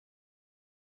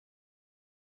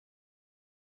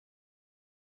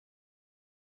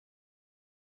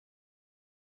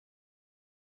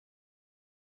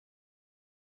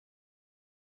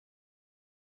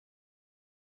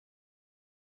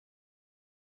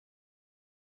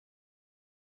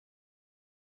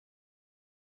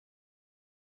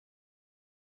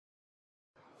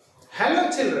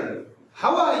Hello children,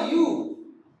 how are you?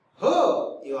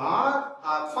 Hope you are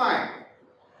fine.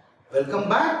 Welcome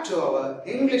back to our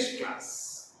English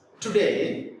class.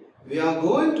 Today we are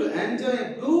going to enjoy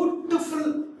a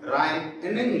beautiful rhyme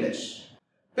in English.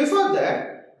 Before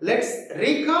that, let's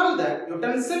recall the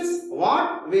utensils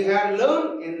what we have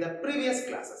learned in the previous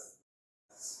classes.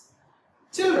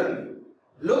 Children,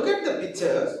 look at the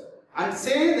pictures and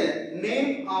say the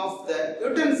name of the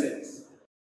utensils.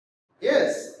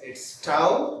 Yes, it's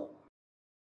stove,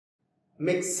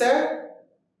 mixer,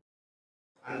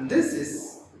 and this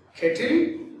is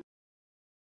kettle,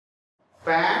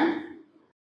 pan,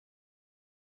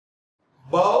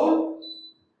 bowl,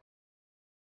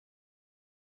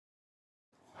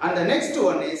 and the next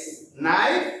one is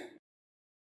knife,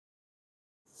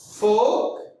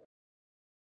 fork,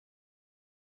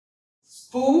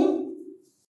 spoon,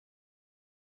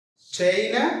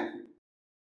 strainer,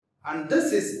 and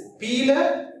this is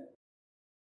peeler,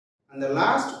 and the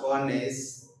last one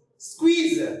is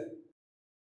squeezer.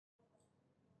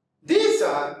 These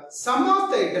are some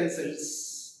of the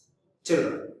utensils,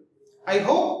 children. I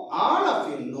hope all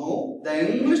of you know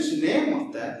the English name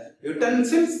of the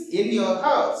utensils in your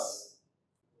house.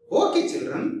 Okay,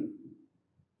 children,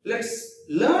 let's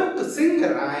learn to sing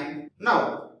a rhyme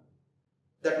now.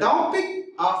 The topic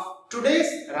of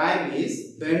today's rhyme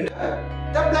is Bender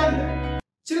the Blender.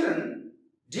 Children,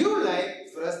 do you like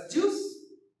fresh juice?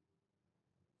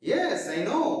 Yes, I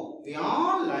know. We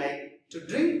all like to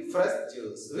drink fresh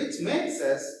juice, which makes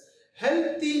us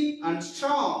healthy and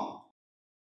strong.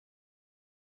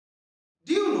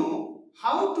 Do you know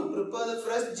how to prepare the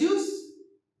fresh juice?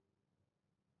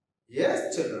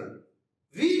 Yes, children.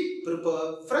 We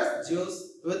prepare fresh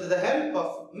juice with the help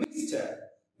of mixture.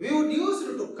 We would use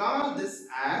to call this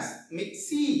as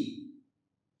mixie.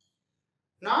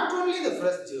 Not only the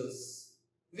fresh juice,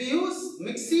 we use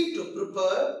mixie to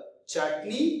prepare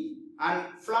chutney and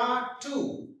flour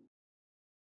too.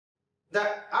 The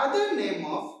other name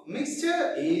of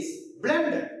mixture is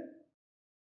blender.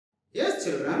 Yes,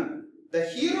 children, the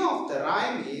hero of the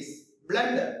rhyme is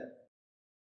blender.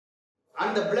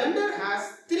 And the blender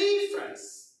has three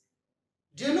friends.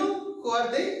 Do you know who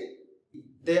are they?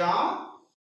 They are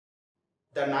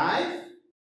the knife,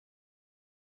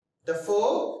 the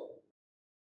fork,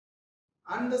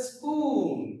 and the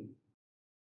spoon.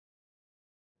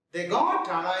 They got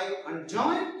alive and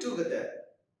joined together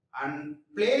and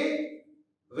play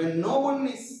when no one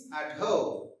is at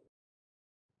home.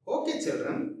 Okay,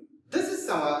 children, this is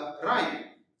our rhyme.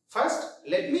 First,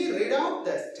 let me read out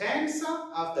the stanza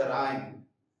of the rhyme.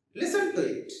 Listen to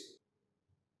it.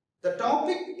 The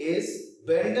topic is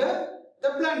Bender the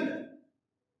Blender.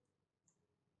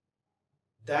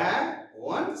 There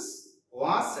once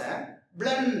was a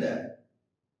blender.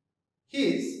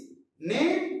 His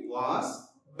name was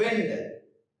Bender.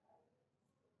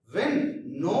 When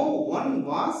no one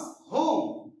was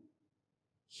home,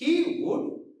 he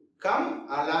would come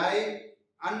alive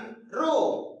and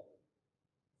roam.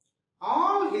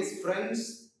 All his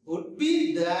friends would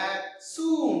be there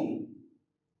soon.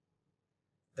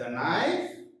 The knife,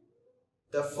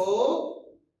 the fork,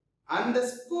 and the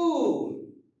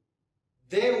spoon,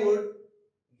 they would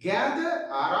gather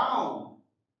around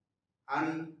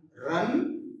and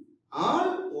run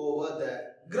all over the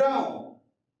ground.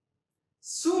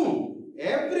 Soon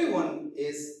everyone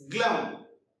is glum,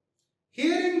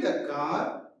 hearing the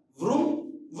car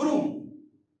vroom vroom.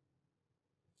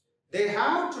 They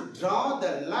have to draw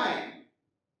the line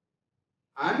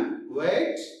and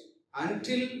wait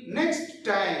until next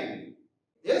time.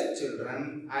 Yes,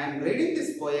 children, I am reading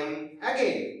this poem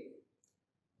again.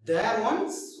 There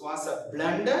once was a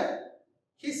blender.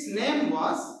 His name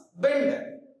was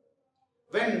Bender.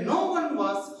 When no one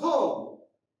was home,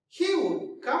 he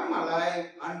would come alive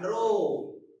and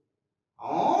roam.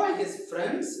 All his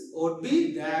friends would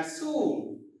be there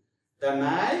soon. The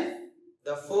knife,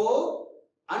 the fork,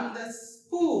 and the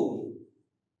spoon.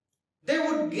 They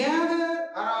would gather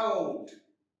around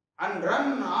and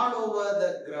run all over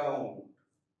the ground.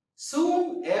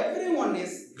 Soon everyone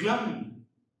is glum,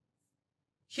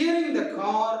 hearing the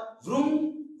car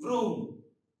vroom vroom.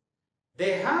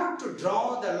 They have to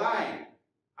draw the line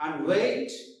and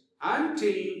wait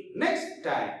until next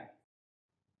time.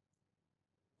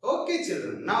 Okay,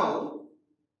 children, now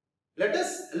let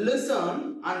us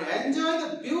listen and enjoy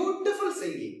the beautiful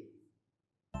singing.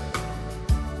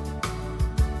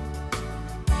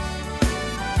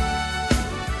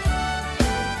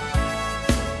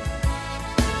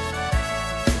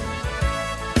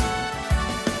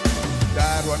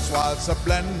 There once was a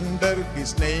blender,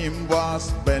 his name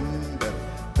was Bender.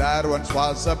 There once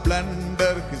was a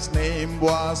blender, his name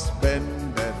was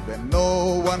Bender. When no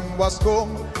one was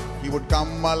home, he would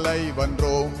come alive and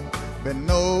roam. When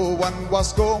no one was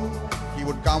home, he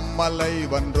would come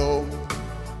alive and roam.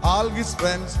 All his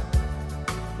friends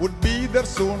would be there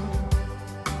soon.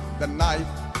 The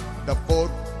knife, the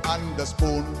fork and the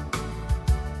spoon.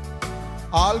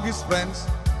 All his friends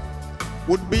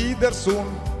would be there soon.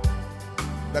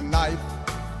 The knife,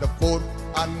 the fork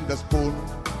and the spoon.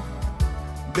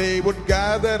 They would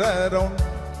gather around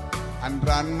and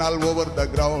run all over the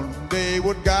ground. They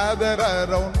would gather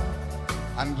around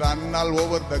and run all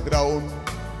over the ground.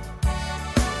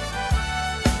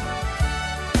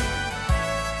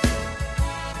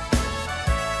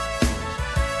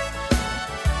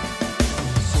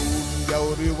 Soon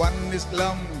everyone is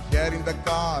glum, hearing the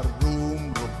car room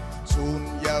room. Soon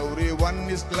everyone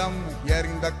is glum,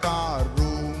 hearing the car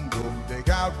room room. They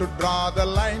have to draw the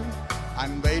line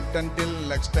and wait until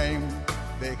next time.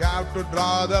 They have to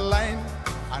draw the line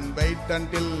and wait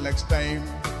until next time.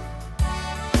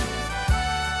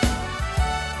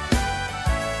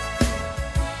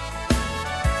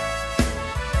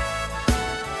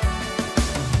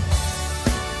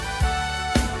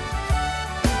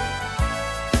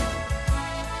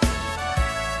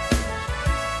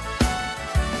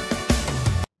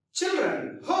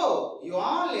 Children, hope you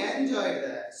all enjoyed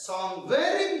the song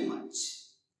very much.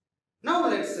 Now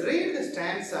let's read the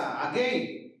stanza again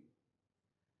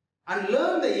and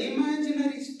learn the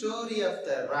imaginary story of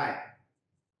the rhyme.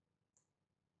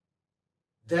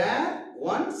 There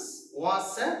once was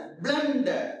a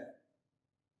blender.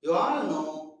 You all know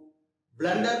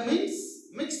blender means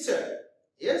mixture.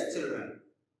 Yes children.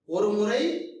 ஒரு முறை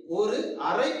ஒரு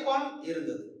அரைப்பான்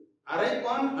இருந்தது.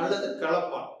 அரைப்பான் அல்லது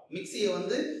கலப்பான். மிக்ஸியை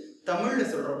வந்து தமிழ்ல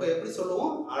சொல்றப்ப எப்படி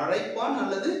சொல்லுவோம்? அரைப்பான்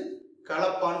அல்லது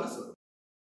கலப்பான்னு சொல்லுவோம்.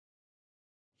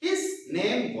 His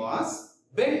name was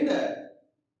Bender.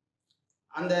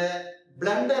 அந்த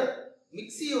blender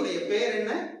மிக்ஸியோடைய பேர்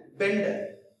என்ன? Bender.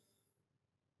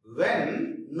 When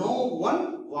no one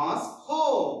was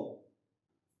home.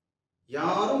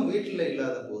 யாரும் வீட்டில்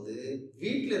இல்லாத போது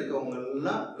வீட்டில் இருக்கவங்க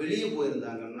எல்லாம் வெளியே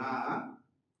போயிருந்தாங்கன்னா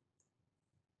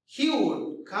he would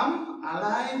come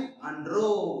alive and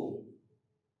roam.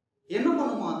 என்ன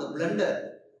பண்ணுமா அந்த blender?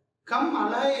 come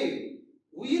alive,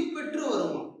 உயிர் பெற்று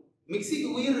வருமா. மிக்ஸிக்கு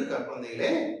உயிர் இருக்கா குழந்தைகளே?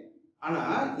 ஆனா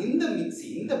இந்த மிக்ஸி,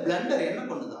 இந்த பிளண்டர் என்ன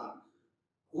பண்ணுதான்?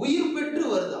 உயிர் பெற்று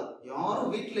வருதான்.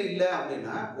 யாரும் வீட்டுல இல்ல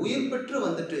அப்படின்னா உயிர் பெற்று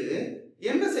வந்துட்டு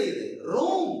என்ன செய்யுது?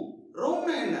 ரோம்.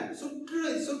 ரோம்னா என்ன?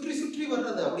 சுற்றி சுற்றி சுற்றி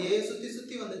வர்றது, அப்படியே சுத்தி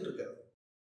சுத்தி வந்துட்டு இருக்கிறது.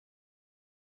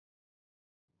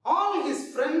 All his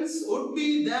friends would be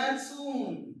there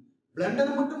soon.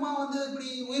 Blender மட்டுமா வந்து இப்படி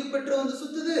உயிர் பெற்று வந்து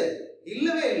சுத்துது?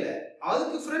 இல்லவே இல்லை.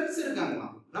 அதுக்கு ஃப்ரெண்ட்ஸ் இருக்காங்களா?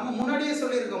 நம்ம முன்னாடியே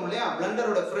சொல்லியிருக்கோம் இல்லையா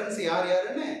பிளண்டரோட ஃப்ரெண்ட்ஸ் யார்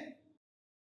யாருன்னு?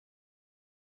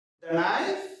 The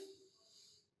knife,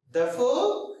 the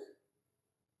fork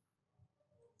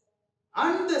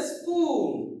and the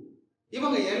spoon.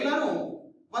 இவங்க எல்லாரும்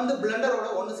வந்து பிளண்டரோட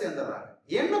ஒன்று சேர்ந்துடுறாங்க.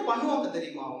 என்ன பண்ணுவாங்க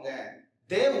தெரியுமா அவங்க?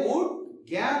 They would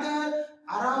gather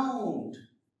around.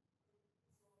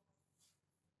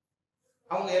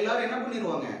 அவங்க எல்லாரும் என்ன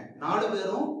பண்ணிடுவாங்க? 4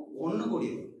 பேரும் ஒன்று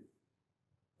கூடிடுவாங்க.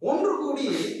 ஒன்று கூடி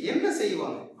என்ன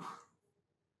செய்வாங்க?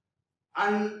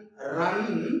 And run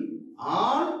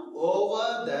all over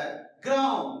the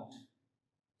ground.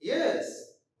 Yes,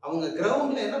 அவங்க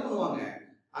கிரவுண்ட்ல என்ன பண்ணுவாங்க?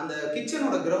 அந்த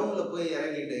கிச்சனோட கிரவுண்ட்ல போய்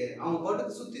இறங்கிட்டு அவங்க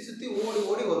பாட்டுக்கு சுத்தி சுத்தி ஓடி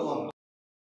ஓடி வருவாங்க.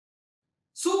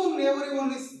 Soon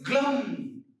everyone is glum.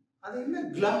 அது என்ன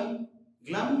glum?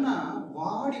 glumனா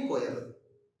வாடி போயிடுறது.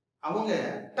 அவங்க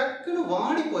டக்குன்னு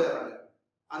வாடி போயிடுறாங்க.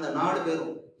 அந்த 4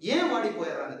 பேரும் ஏன் வாடி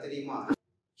போயிடுறாங்க தெரியுமா?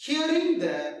 Hearing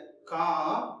the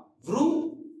car vroom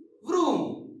vroom.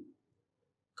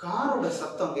 காரோட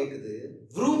சத்தம் கேக்குது.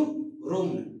 vroom vroom.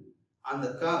 அந்த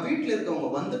வீட்டுல இருக்கவங்க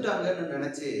வந்துட்டாங்கன்னு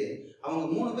நினைச்சு அவங்க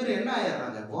 3 பேர் என்ன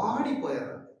ஆயிடுறாங்க? வாடி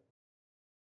போயிடுறாங்க.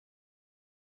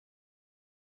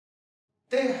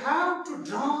 They have to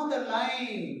draw the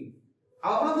line.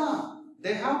 அவ்வளவுதான்.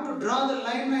 They have to draw the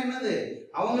line என்னது?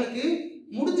 அவங்களுக்கு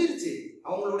முடிஞ்சிருச்சு.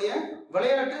 அவங்களுடைய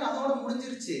விளையாட்டு அதோட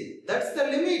முடிஞ்சிருச்சு. That's the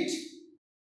limit.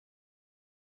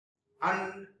 And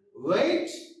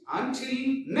wait until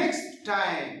next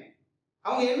time.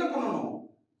 அவங்க என்ன பண்ணணும்?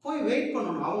 போய் வெயிட்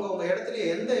பண்ணணும். அவங்க இடத்துல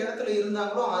எந்த இடத்துல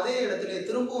இருந்தாங்களோ அதே இடத்துல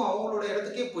திரும்பவும் அவங்களோட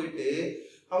இடத்துக்கே போயிட்டு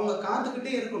அவங்க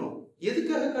காத்துக்கிட்டே இருக்கணும்.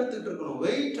 எதுக்காக காத்துக்கிட்டு இருக்கணும்?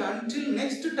 Wait until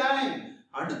next time.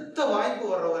 அடுத்த வாய்ப்பு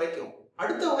வர்ற வரைக்கும்.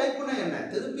 அடுத்த வாய்ப்புனா என்ன?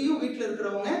 திருப்பியும் வீட்டில்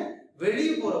இருக்கிறவங்க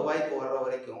வெளியே போற வாய்ப்பு வர்ற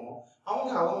வரைக்கும்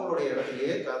அவங்க அவங்களுடைய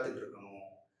இடத்துலயே காத்துட்டு இருக்கணும்.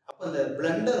 அப்ப இந்த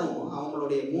பிளண்டரும்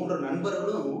அவங்களுடைய 3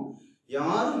 நண்பர்களும்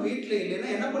யாரும் வீட்டுல இல்லைன்னா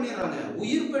என்ன பண்ணிடுறாங்க,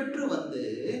 உயிர் பெற்று வந்து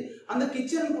அந்த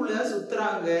கிச்சனுக்குள்ள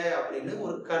சுத்துறாங்க அப்படின்னு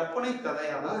ஒரு கற்பனை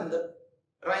கதையா தான் இந்த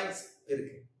ரைம்ஸ்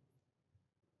இருக்கு.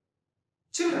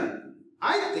 Children,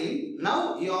 I think now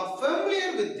you are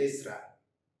familiar with this rhyme.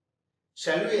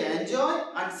 Shall we enjoy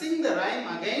and sing the rhyme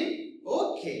again?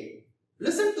 Okay,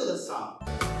 listen to the song.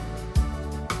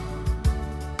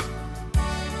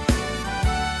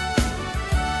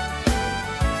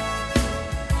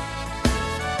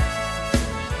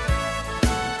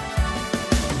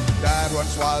 There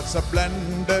once was a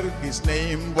blender, his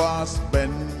name was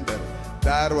Bender.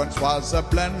 There once was a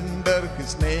blender,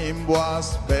 his name was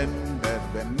Bender.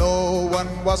 When no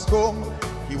one was home,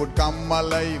 he would come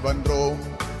alive and roam.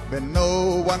 When no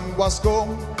one was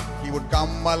home, he would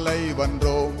come alive and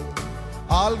roam.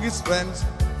 All his friends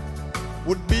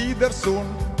would be there soon,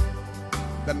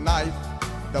 the knife,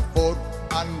 the fork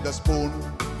and the spoon.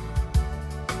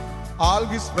 All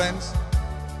his friends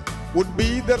would be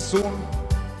there soon,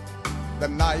 the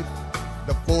knife,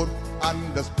 the fork and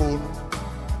the spoon.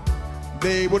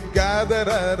 They would gather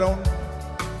around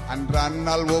and run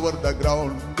all over the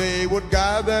ground. They would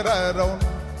gather around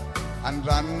and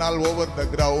run all over the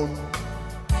ground.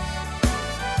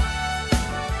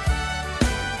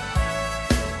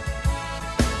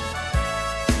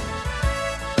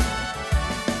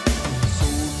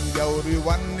 Soon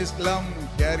everyone is glum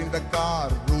here in the car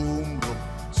room.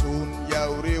 Soon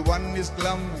everyone is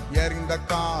glum here in the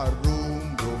car room.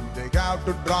 They have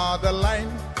to draw the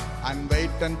line and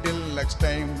wait until next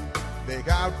time. They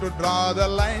have to draw the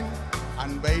line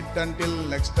and wait until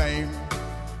next time.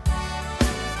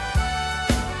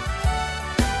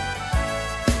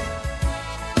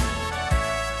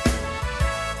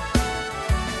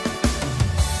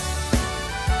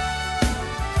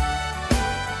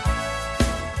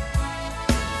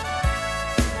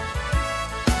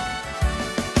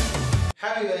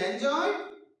 Have you enjoyed?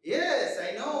 Yes,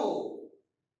 I know.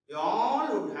 You all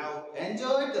would have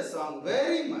enjoyed the song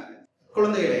very much.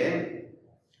 குழந்தைகளே,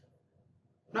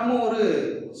 நம்ம ஒரு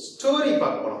story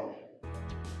பார்க்க போறோம்.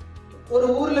 ஒரு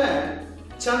ஊர்ல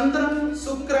சந்திரன்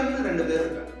சுக்கிரன் ரெண்டு பேர்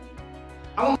இருக்காங்க.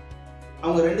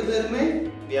 அவங்க ரெண்டு பேருமே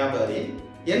வியாபாரி.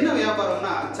 என்ன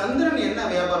வியாபாரம்னா, சந்திரன் என்ன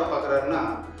வியாபாரம் பார்க்கறாருன்னா,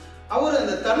 அவர்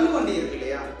அந்த தள்ளு வண்டி இருக்கு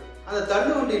இல்லையா, அந்த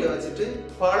தள்ளு வண்டியில வச்சுட்டு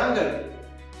பழங்கள்,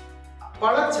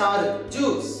 பழச்சாறு,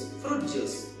 ஜூஸ், ஃப்ரூட்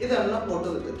ஜூஸ் இதெல்லாம் போட்டு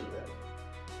வித்துட்டு இருக்காரு.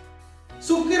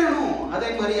 சுக்கிரனும் அதே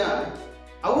மாதிரியா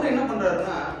அவர் என்ன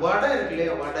பண்றாருன்னா, வடை இருக்கு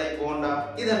இல்லையா, வடை, போண்டா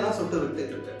இதெல்லாம் சுட்டு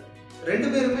வித்துட்டு இருக்காரு. ரெண்டு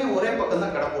பேருமே ஒரே பக்கம்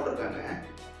தான் கடை போட்டிருக்காங்க.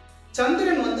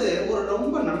 சந்திரன் வந்து ஒரு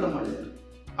ரொம்ப நல்ல மனிதர்.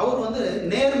 அவர் வந்து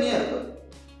நேர்மையா இருப்பார்.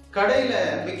 கடையில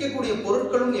விற்கக்கூடிய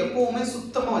பொருட்களும் எப்பவுமே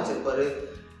சுத்தமா வச்சிருப்பாரு.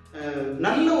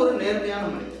 நல்ல ஒரு நேர்மையான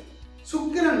மனிதர்.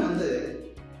 சுக்கிரன் வந்து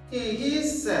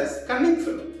கன்னிங்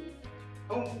ஃபெலோ.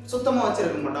 சுத்தமாக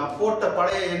வச்சிருக்க மாட்டான். போட்ட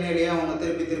பழைய எண்ணெயிலேயே அவங்க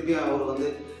திருப்பி அவர் வந்து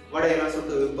வடையெல்லாம்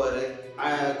சுட்டு விற்பாரு.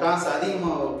 காசு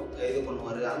அதிகமாக இது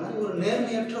பண்ணுவார். அது மாதிரி ஒரு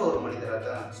நேர்மையற்ற ஒரு மனிதராக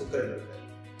தான் சுக்கிரன் இருக்கார்.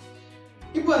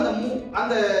 இப்போ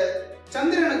அந்த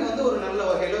சந்திரனுக்கு வந்து ஒரு நல்ல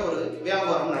வகையில் ஒரு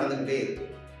வியாபாரம் நடந்துக்கிட்டே இருக்கு.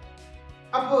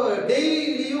 அப்போ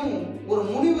டெய்லியும் ஒரு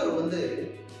முனிவர் வந்து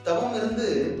தவம் இருந்து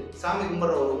சாமி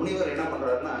கும்பிட்ற ஒரு முனிவர் என்ன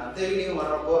பண்ணுறாருன்னா, டெய்லியும்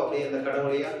வர்றப்போ அப்படியே அந்த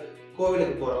கடவுளையா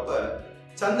கோவிலுக்கு போகிறப்ப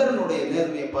சந்திரனுடைய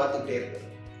நேர்மையை பார்த்துக்கிட்டே இருப்பார்.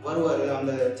 வருவார்,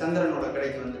 அந்த சந்திரனோட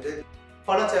கடைக்கு வந்துட்டு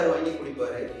பழச்சாறு வாங்கி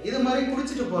குடிப்பார். இது மாதிரி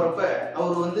குடிச்சிட்டு போகிறப்ப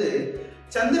அவர் வந்து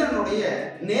சந்திரனுடைய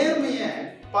நேர்மையை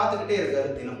பார்த்துக்கிட்டே இருக்காரு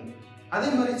தினமும். அதே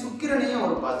மாதிரி சுக்கிரனையும்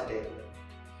அவர் பார்த்துட்டே இருக்கார்.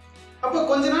 அப்போ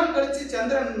கொஞ்ச நாள் கழிச்சு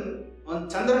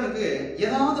சந்திரனுக்கு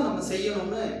ஏதாவது நம்ம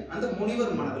செய்யணும்னு அந்த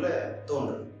முனிவர் மனதில்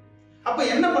தோன்றுது. அப்போ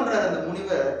என்ன பண்ணுறாரு அந்த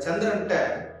முனிவர், சந்திரன்கிட்ட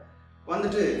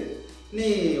வந்துட்டு, நீ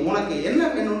உனக்கு என்ன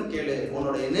வேணும்னு கேளு,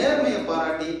 உன்னுடைய நேர்மையை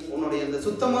பாராட்டி, உன்னுடைய இந்த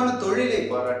சுத்தமான தொழிலை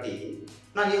பாராட்டி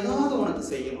நான் ஏதாவது உனக்கு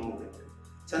செய்யணும் அப்படின்னு.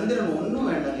 சந்திரன் ஒன்றும்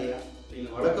வேண்டாம் இல்லையா,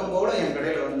 நீங்கள் வழக்கம் போல என்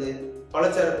கடையில் வந்து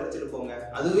பழச்சாறு குடிச்சிட்டு போங்க,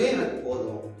 அதுவே எனக்கு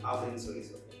போதும் அப்படின்னு சொல்லி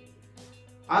சொல்லுவாங்க.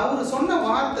 அவர் சொன்ன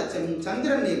வார்த்தை,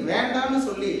 சந்திரன் நீ வேண்டான்னு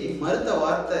சொல்லி மறுத்த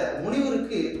வார்த்தை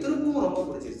முனிவருக்கு திரும்பவும் ரொம்ப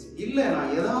பிடிச்சிருச்சு. இல்லை,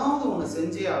 நான் ஏதாவது ஒன்று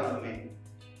செஞ்சே ஆகணுமே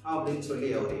அப்படின்னு சொல்லி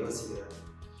அவர் யோசிக்கிறார்.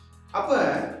 அப்போ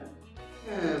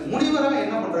முனிவராக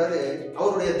என்ன பண்றாரு,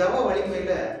 அவருடைய தவ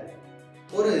வலிமையில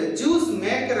ஒரு ஜூஸ்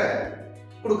மேக்கரை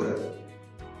கொடுக்குறாரு.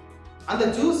 அந்த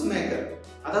ஜூஸ் மேக்கர்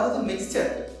அதாவது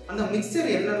மிக்சர், அந்த மிக்சர்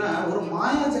என்னன்னா ஒரு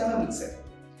மாயாஜால மிக்சர்.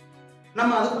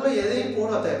 நம்ம அதுக்குள்ள எதையும்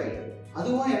போட தேவையில்லை,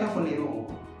 அதுவா என்ன பண்ணிடும்,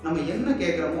 நம்ம என்ன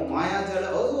கேட்கிறோமோ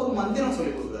மாயாஜால, அது ஒரு மந்திரம்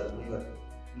சொல்லி கொடுக்குறாரு முனிவர்.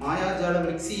 மாயாஜால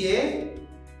மிக்சியே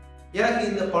எனக்கு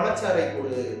இந்த பழச்சாறை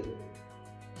கொடு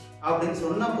அப்படின்னு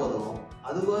சொன்னா போதும்,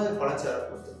 அதுவா பழச்சாறை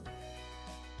கொடுத்து.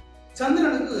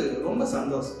 சந்திரனுக்கு ரொம்ப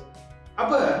சந்தோஷம்.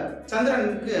 அப்ப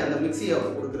சந்திரனுக்கு அந்த மிக்சியை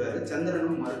அவர் கொடுக்குறாரு.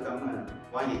 சந்திரனும் மறுக்காம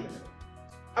வாங்கிக்கிறாரு.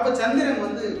 அப்ப சந்திரன்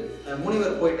வந்து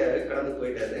முனிவர் போயிட்டாரு, கடந்து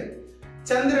போயிட்டாரு.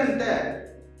 சந்திரன்கிட்ட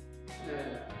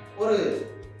ஒரு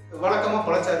வழக்கமா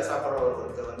பழச்சாறு சாப்பிட்ற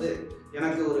ஒருத்தர் வந்து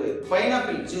எனக்கு ஒரு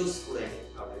பைனாப்பிள் ஜூஸ் கூட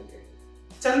அப்படின்ட்டு.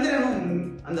 சந்திரனும்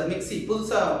அந்த மிக்சி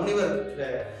புதுசா முனிவர்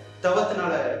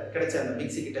தவத்தினால கிடைச்ச அந்த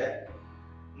மிக்சி கிட்ட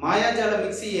மாயாஜால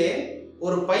மிக்சியே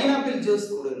ஒரு பைனாப்பிள்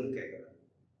ஜூஸ் கொடுன்னு கேட்கிறார்.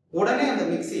 உடனே அந்த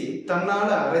மிக்சி தன்னால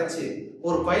அரைச்சு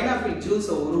ஒரு பைனாப்பிள்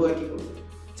ஜூஸை உருவாக்கி கொடுக்கும்.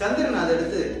 சந்திரன் அதை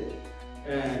எடுத்து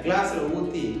கிளாஸ்ல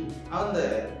ஊத்தி அந்த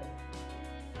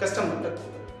கஸ்டமர்கிட்ட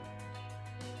கொடுக்குறாரு.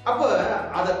 அப்ப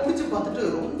அதை குடிச்சு பார்த்துட்டு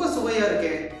ரொம்ப சுவையா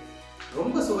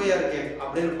இருக்கேன்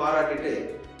அப்படின்னு பாராட்டிட்டு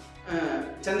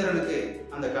சந்திரனுக்கு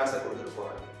அந்த காசை கொடுத்துட்டு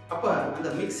போறாரு. அப்ப அந்த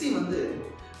மிக்சி வந்து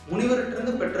முனிவர்கிட்ட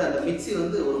இருந்து பெற்ற அந்த மிக்சி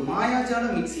வந்து ஒரு மாயாஜால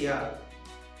மிக்சியா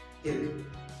இருக்கு.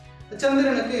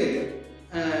 சந்திரனுக்கு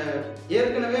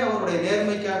ஏற்கனவே அவருடைய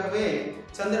நேர்மைக்காகவே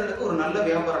சந்திரனுக்கு ஒரு நல்ல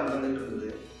வியாபாரம் நடந்துட்டு இருந்தது.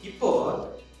 இப்போ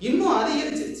இன்னும்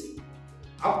அதிகரிச்சிருச்சு.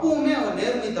 அப்பவுமே அவர்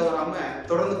நேர்மை தவறாம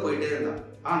தொடர்ந்து போயிட்டே இருந்தான்.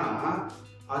 ஆனா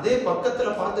அதே பக்கத்துல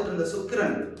பார்த்துட்டு இருந்த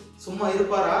சுக்கிரன் சும்மா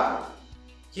இருப்பாரா?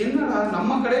 என்னடா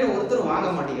நம்ம கடையில ஒருத்தர் வாங்க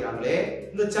மாட்டேங்கிறாங்களே,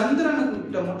 இந்த சந்திரனுக்கு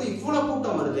கிட்ட மட்டும் இவ்வளவு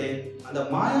கூட்டம் வருதே, அந்த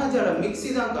மாயாஜால மிக்சி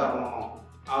தான் காரணம்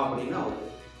அப்படின்னு அவர்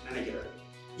நினைக்கிறார்.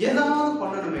 ஏதாவது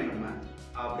பண்ணணுமே நம்ம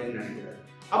அப்படின்னு நினைக்கிறார்.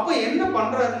 அப்ப என்ன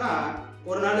பண்றாருன்னா,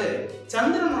 ஒரு நாள்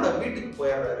சந்திரனோட வீட்டுக்கு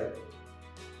போயிடுறாரு.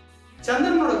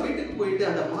 சந்திரனோட வீட்டுக்கு போயிட்டு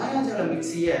அந்த மாயாஜால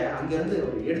மிக்சிய அங்கிருந்து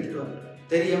அவர் எடுத்துட்டு வந்தார்.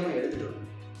 தெரியாம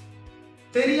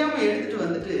எடுத்துட்டு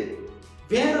வந்துட்டு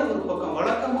வேற ஒரு பக்கம்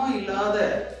வழக்கமா இல்லாத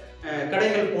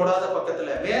கடைகள் போடாத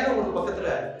பக்கத்துல வேற ஒரு பக்கத்துல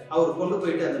அவர் கொண்டு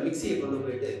போயிட்டு அந்த மிக்சியை கொண்டு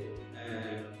போயிட்டு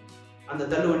அந்த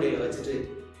தள்ளுவண்டியில வச்சுட்டு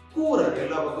கூறாரு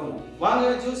எல்லா பக்கமும், வாங்க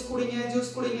ஜூஸ்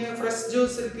குடிங்க, ஃப்ரெஷ்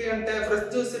ஜூஸ் இருக்கு, என்கிட்ட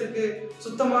ஃப்ரெஷ் ஜூஸ் இருக்கு,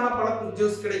 சுத்தமான பழம்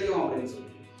ஜூஸ் கிடைக்கும் அப்படின்னு சொல்லி.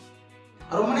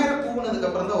 ரொம்ப நேரம் கூவுனதுக்கு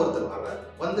அப்புறம் தான் ஒருத்தர் வர்றாரு.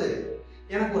 வந்து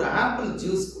எனக்கு ஒரு ஆப்பிள்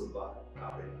ஜூஸ் கொடுப்பா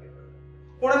அப்படின்னு கேட்கிறாரு.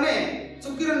 உடனே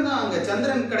சுக்கிரன் தான் அங்க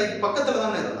சந்திரன் கடைக்கு பக்கத்துல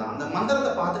தானே இருந்தான். அந்த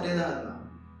மந்திரத்தை பார்த்துட்டே தான் இருந்தான்.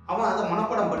 அவன் அதை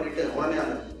மனப்பாடம் பண்ணிட்டு உடனே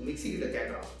அந்த மிக்சி கிட்ட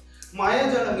கேட்கறான்,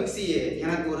 மாயாஜால மிக்சியே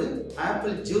எனக்கு ஒரு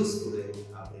ஆப்பிள் ஜூஸ் கொடு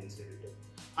அப்படின்னு சொல்லிட்டு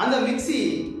அந்த மிக்சி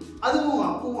அதுவும்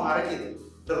அப்பவும் அரைக்குது.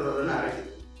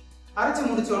 அரைச்சு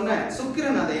முடிச்ச உடனே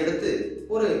சுக்கிரன் அதை எடுத்து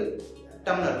ஒரு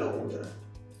டம்ளர்ல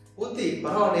ஊத்தி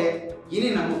பரவாயில்ல, இனி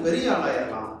நம்ம பெரிய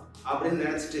ஆளாயிரலாம் அப்படின்னு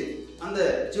நினைச்சிட்டு அந்த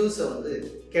ஜூஸை வந்து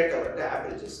கேட்டவர்கிட்ட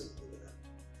ஆப்பிள் ஜூஸ் கொடுக்குறாரு.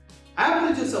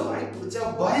 ஆப்பிள் ஜூஸை வாங்கி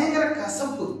குடிச்சா பயங்கர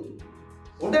கசப்பு.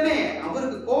 உடனே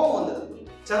அவருக்கு கோபம் வந்தது.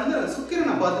 சந்திரன்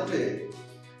சுக்கிரனை பார்த்துட்டு,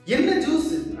 என்ன ஜூஸ்,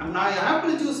 நான்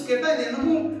ஆப்பிள் ஜூஸ் கேட்டா இது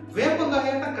என்னமோ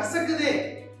வேப்பங்காயாட்டா கசக்குதே,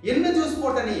 என்ன ஜூஸ்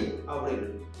போட்ட நீ அப்படின்னு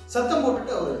சத்தம்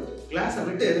போட்டுட்டு அவரு கிளாஸை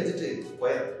விட்டு எரிஞ்சிட்டு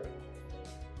போயிடுறாரு.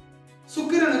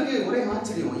 சுக்கிரனுக்கு ஒரே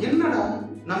ஆச்சரியம், என்னடா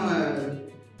நம்ம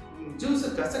ஜூஸ்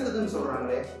கசக்குதுன்னு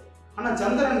சொல்றாங்களே, ஆனா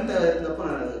சந்திரன்கிட்ட இருந்தப்ப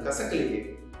கசக்கலையே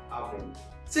அப்படின்னு.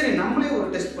 சரி நம்மளே ஒரு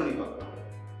டெஸ்ட் பண்ணி பார்க்கலாம்,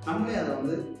 நம்மளே அதை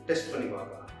வந்து டெஸ்ட் பண்ணி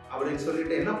பார்க்கலாம் அப்படின்னு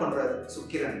சொல்லிட்டு என்ன பண்றாரு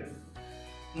சுக்கிரன்,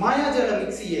 மாயாஜால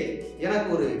மிக்சியே எனக்கு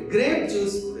ஒரு கிரேப்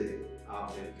ஜூஸ் கொடு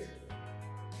அப்படின்னு கேட்க.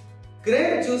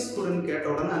 கிரேப் ஜூஸ் கொடுன்னு கேட்ட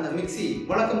உடனே அந்த மிக்சி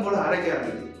வழக்கம் போல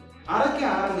அரைக்க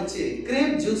ஆரம்பிச்சு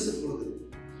கிரேப் ஜூஸ் கொடுக்குது.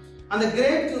 அந்த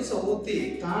கிரேப் ஜூஸை ஊத்தி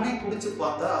தானே குடிச்சு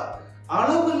பார்த்தா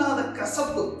அளவு இல்லாத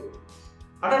கசப்பு.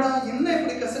 அடடா என்ன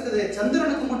இப்படி கசக்குது,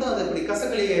 சந்திரனுக்கு மட்டும் அது இப்படி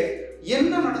கசக்கலையே,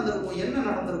 என்ன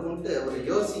நடந்திருக்கும்ட்டு அவர்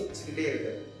யோசிச்சுக்கிட்டே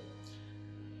இருக்காரு.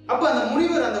 அப்ப அந்த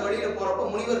முனிவர் அந்த வழியில போறப்ப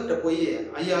முனிவர்கிட்ட போய்,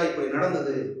 ஐயா இப்படி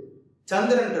நடந்தது,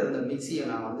 சந்திரன் இருந்த மிக்சியை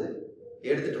நான் வந்து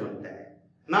எடுத்துட்டு வந்துட்டேன்,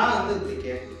 நான் வந்து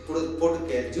இப்படி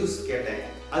போட்டு ஜூஸ் கேட்டேன்,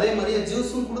 அதே மாதிரியே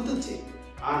ஜூஸும் கொடுத்துச்சு,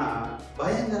 ஆனா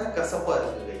பயங்கர கசப்பா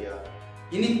இருக்கு ஐயா,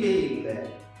 இனிப்பே இல்லை.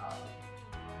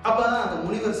 அப்பதான் அந்த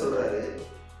முனிவர் சொல்றாரு,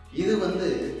 இது வந்து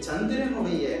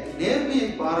சந்திரனுடைய நேர்மையை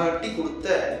பாராட்டி கொடுத்த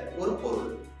ஒரு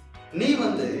பொருள், நீ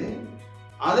வந்து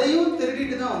அதையும்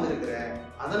திருடிட்டு தான் வந்திருக்கிற,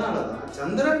 அதனாலதான்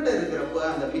சந்திரன்ட்ட இருக்கிறப்ப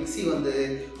அந்த மிக்சி வந்து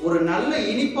ஒரு நல்ல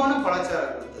இனிப்பான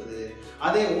பழச்சாரம் கொடுத்தது,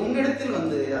 அதே உன்னிடத்தில்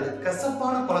வந்து அது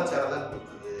கசப்பான பழச்சாரம் தான்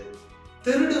கொடுத்தது.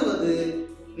 திருடுவது,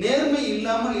 நேர்மை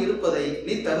இல்லாமல் இருப்பதை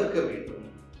நீ தவிர்க்க வேண்டும்,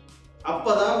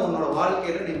 அப்பதான் உன்னோட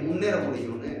வாழ்க்கையில நீ முன்னேற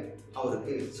முடியும்னு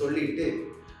அவருக்கு சொல்லிட்டு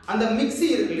அந்த மிக்சி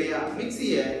இருக்கு இல்லையா,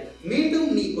 மிக்சிய மீண்டும்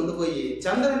நீ கொண்டு போய்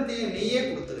சந்திரன்கிட்டயே நீயே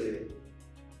கொடுத்துரு,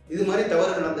 இது மாதிரி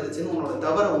தவறு நடந்துருச்சுன்னு உன்னோட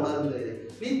தவறை உணர்ந்து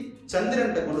நீ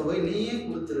சந்திரன்கிட்ட கொண்டு போய் நீயே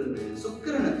கொடுத்துருன்னு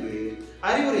சுக்கிரனுக்கு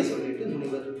அறிவுரை சொல்லிட்டு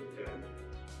முனிவர்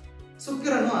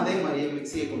சுக்கிரனும் அதே மாதிரியே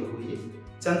மிக்சியை கொண்டு போய்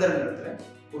சந்திரன் இடத்துல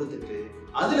கொடுத்துட்டு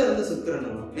அதுல இருந்து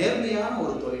சுக்கிரனும் நேர்மையான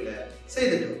ஒரு தொழிலை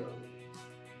செய்துட்டு வரும்.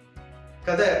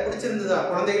 கதை பிடிச்சிருந்ததா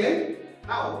குழந்தைகளே?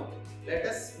 Now let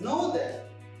us know the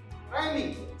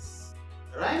rhyming words.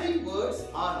 Rhyming words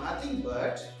are nothing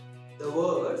but the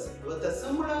words with a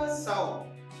similar sound.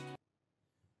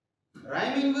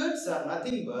 Rhyming words are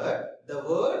nothing but the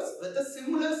words with a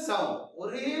similar sound.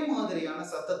 ஒரே மாதிரியான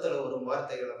சத்தத்துல வரும்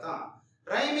வார்த்தைகளை தான்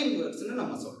rhyming words னு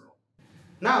நம்ம சொல்றோம்.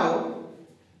 Now,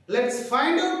 let's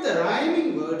find out the rhyming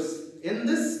words in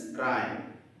this rhyme.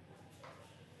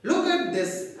 Look at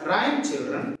this rhyme,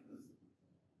 children.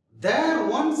 There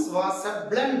once was a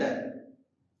blender.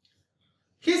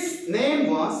 His name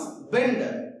was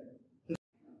Bender.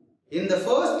 In the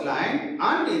first line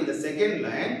and in the second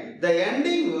line, the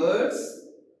ending words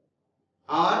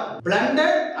are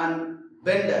blunder and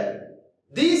bender.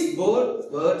 These both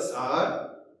words are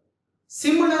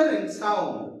similar in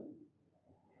sound.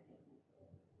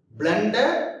 Blunder,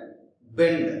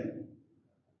 bender.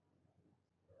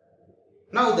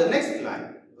 Now the next line.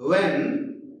 When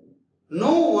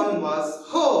no one was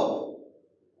home,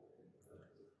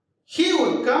 he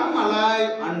would come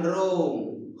alive and roam.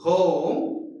 Home,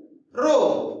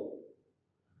 roam.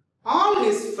 All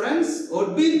his friends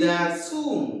would be there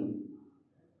soon.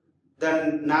 The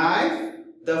knife,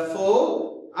 the fork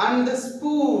and the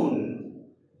spoon.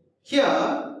 Here,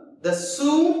 the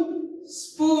soon,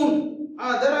 spoon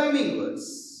are the rhyming words.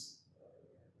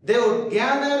 They would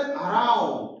gather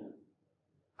around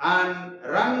and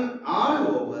run all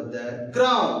over the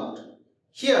ground.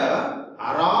 Here,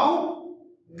 around,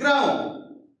 ground.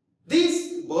 These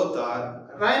both are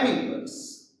rhyming words.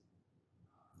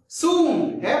 Soon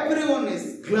everyone is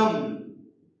glum.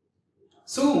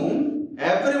 Soon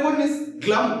everyone is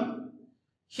glum.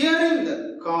 Hearing the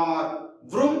car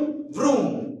vroom vroom.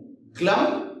 Glum,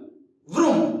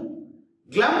 vroom.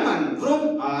 Glum and vroom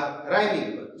are rhyming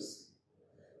words.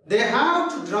 They have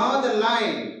to draw the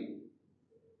line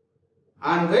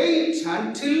and wait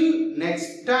until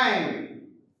next time.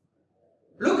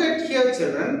 Look at here,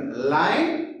 children. Line,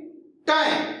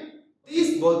 time.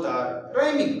 These both are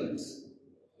rhyming words.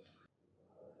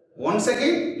 Once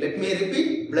again, let me repeat.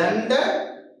 Blunder,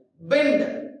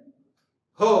 bender.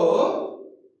 Hoe,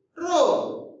 row.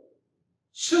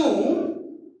 Shoon,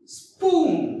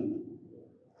 spoon.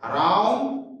 Around,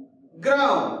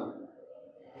 ground.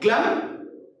 Glum,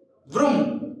 vroom.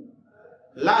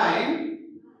 Line,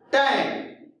 time.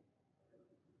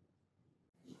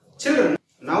 Children,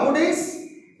 nowadays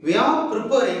we are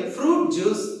preparing fruit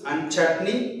juice and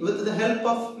chutney with the help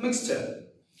of mixture.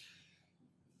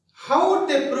 How would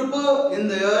they prepare in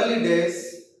the early days?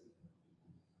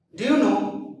 Do you know?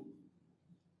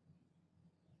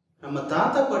 நம்ம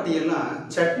தாத்தா பாட்டி எல்லாம்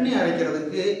சட்னி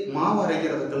அரைக்கிறதுக்கு மாவு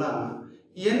அரைக்கிறதுக்கெல்லாம்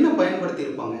என்ன பயன்படுத்தி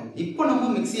இருப்பாங்க? இப்போ நம்ம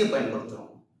மிக்ஸியை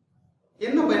பயன்படுத்துறோம்.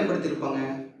 என்ன பயன்படுத்தி இருப்பாங்க?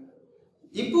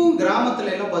 இப்போ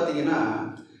கிராமத்துல எல்லாம் பாத்தீங்கன்னா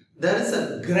there is a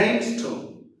grindstone.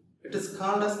 It is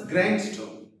called as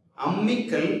grindstone.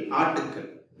 அம்மிக்கல், ஆட்டுக்கல்.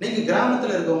 நீங்க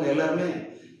கிராமத்துல இருக்கவங்க எல்லாருமே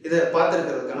இதை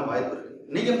பார்த்திருக்கிறதுக்கான வாய்ப்பு இருக்கு.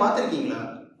 நீங்க பார்த்திருக்கீங்களா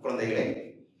குழந்தைகளே?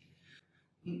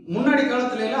 முன்னாடி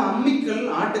காலத்துல எல்லாம் அம்மிக்கல்,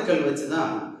 ஆட்டுக்கல்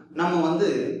வச்சுதான் நம்ம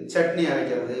சட்னி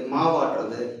அரைக்கிறது,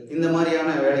 மாவாட்டுறது, இந்த மாதிரியான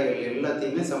வேலைகள்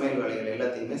எல்லாத்தையுமே, சமையல் வேலைகள்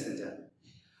எல்லாத்தையுமே செஞ்சாங்க.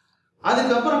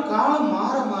 அதுக்கப்புறம் காலம்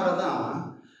மாற மாறதான்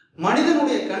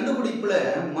மனிதனுடைய கண்டுபிடிப்புல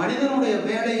மனிதனுடைய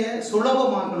வேலையை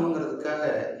சுலபமாக்கணுங்கிறதுக்காக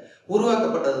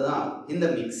உருவாக்கப்பட்டதுதான் இந்த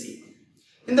மிக்ஸி.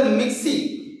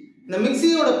 இந்த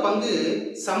மிக்ஸியோட பங்கு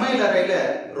சமையல் அறையில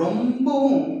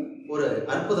ரொம்பவும் ஒரு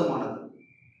அற்புதமானது.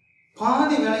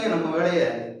 பாதி வேலையை நம்ம வேலையை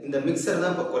இந்த மிக்சர்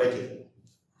தான் இப்ப குறைக்குது,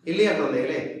 இல்லையா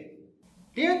குழந்தைகளே?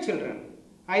 Dear children,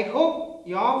 I hope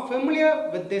you are familiar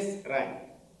with this rhyme.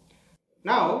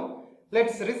 Now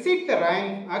let's recite the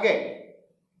rhyme again.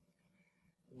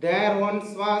 There once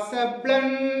was a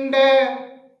blender.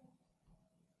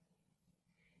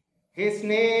 His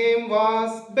name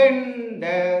was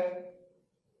Bender.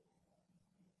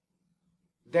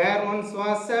 There once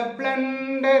was a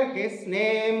blender. His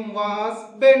name was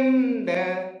Bender.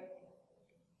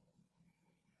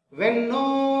 When no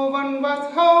one was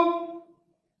home,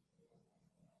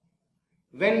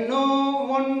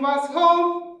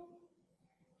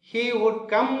 he would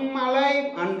come alive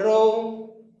and roam.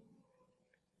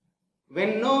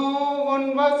 When no one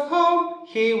was home,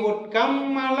 he would come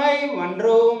alive and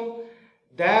roam.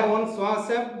 There once was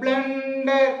a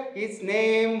blender, his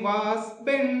name was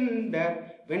Bender.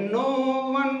 When no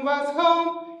one was home,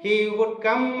 he would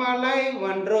come alive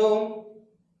and roam.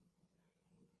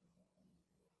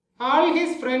 All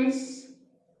his friends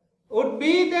would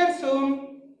be there soon.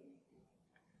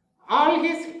 All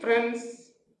his friends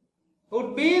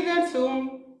would be there soon.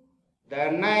 The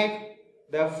knife,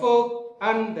 the fork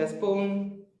and the spoon.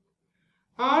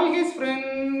 All his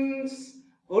friends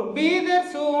would be there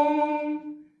soon.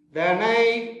 The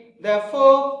knife, the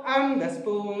fork and the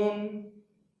spoon.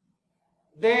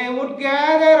 They would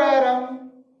gather around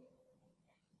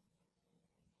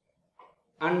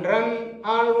and run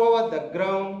all over the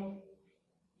ground.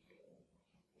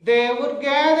 They would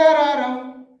gather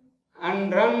around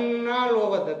and run all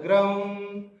over the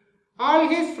ground. All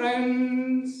his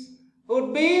friends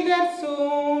would be there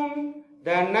soon,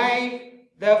 the knife,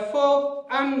 the fork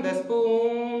and the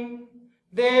spoon.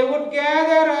 They would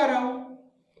gather around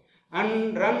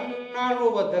and run all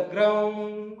over the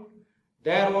ground.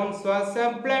 There once was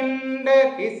a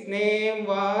blender, his name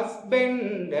was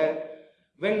Bender.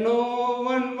 When no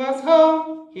one was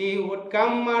home, he would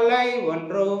come alive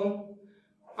and roam.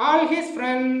 All his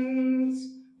friends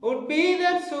would be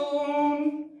there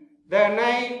soon, the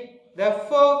knife, the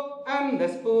fork and the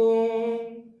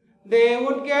spoon. They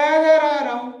would gather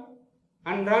around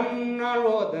and run all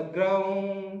over the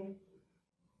ground.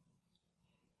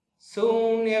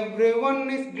 Soon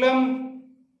everyone is glum.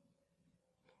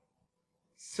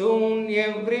 Soon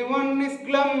everyone is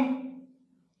glum.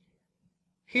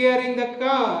 Hearing the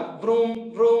car,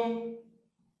 vroom, vroom.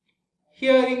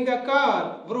 Hearing the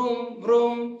car, vroom,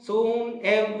 vroom. Soon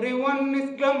everyone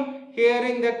is glum.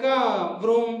 Hearing the car,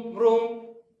 vroom, vroom.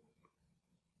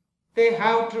 They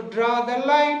have to draw the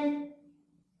line.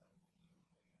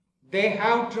 They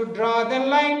have to draw the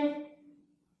line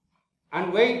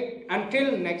and wait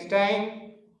until next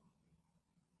time.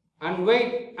 And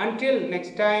wait until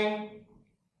next time.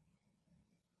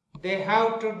 They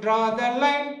have to draw the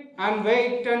line and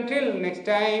wait until next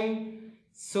time.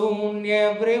 Soon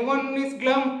everyone is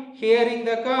glum, hearing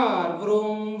the car,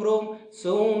 vroom, vroom.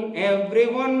 Soon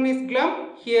everyone is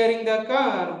glum, hearing the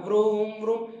car, vroom,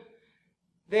 vroom.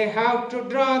 They have to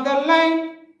draw the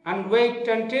line and wait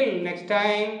until next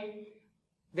time.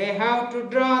 They have to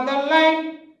draw the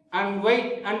line and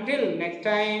wait until next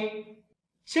time.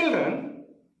 Children,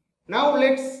 now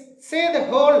let's say the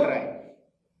whole rhyme.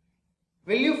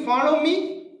 Will you follow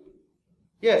me?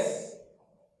 Yes.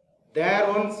 There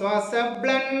once was a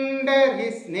blender,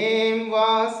 his name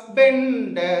was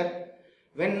Bender.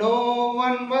 When no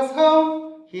one was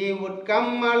home, he would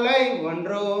come alive and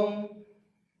roam.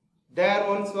 There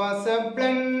once was a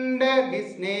blender,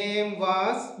 his name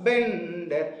was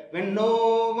Bender. When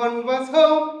no one was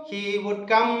home, he would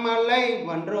come alive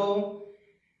and roam.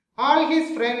 All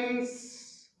his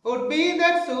friends would be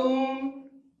there soon,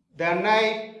 the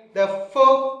knife, the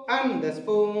fork and the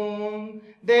spoon.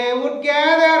 They would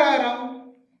gather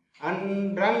around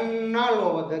and run all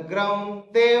over the ground.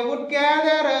 They would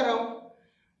gather around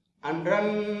and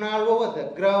run all over the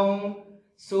ground.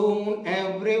 Soon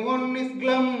everyone is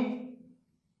glum.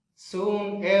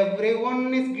 Soon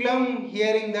everyone is glum,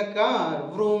 hearing the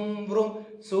car, vroom, vroom.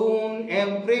 Soon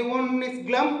everyone is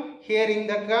glum, hearing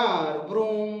the car,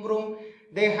 vroom, vroom.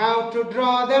 They have to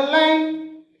draw the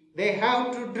line. They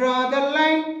have to draw the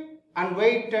line and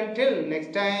wait until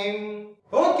next time.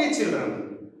 Okay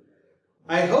children,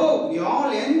 I hope you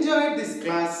all enjoyed this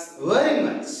class very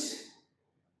much.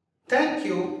 Thank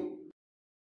you.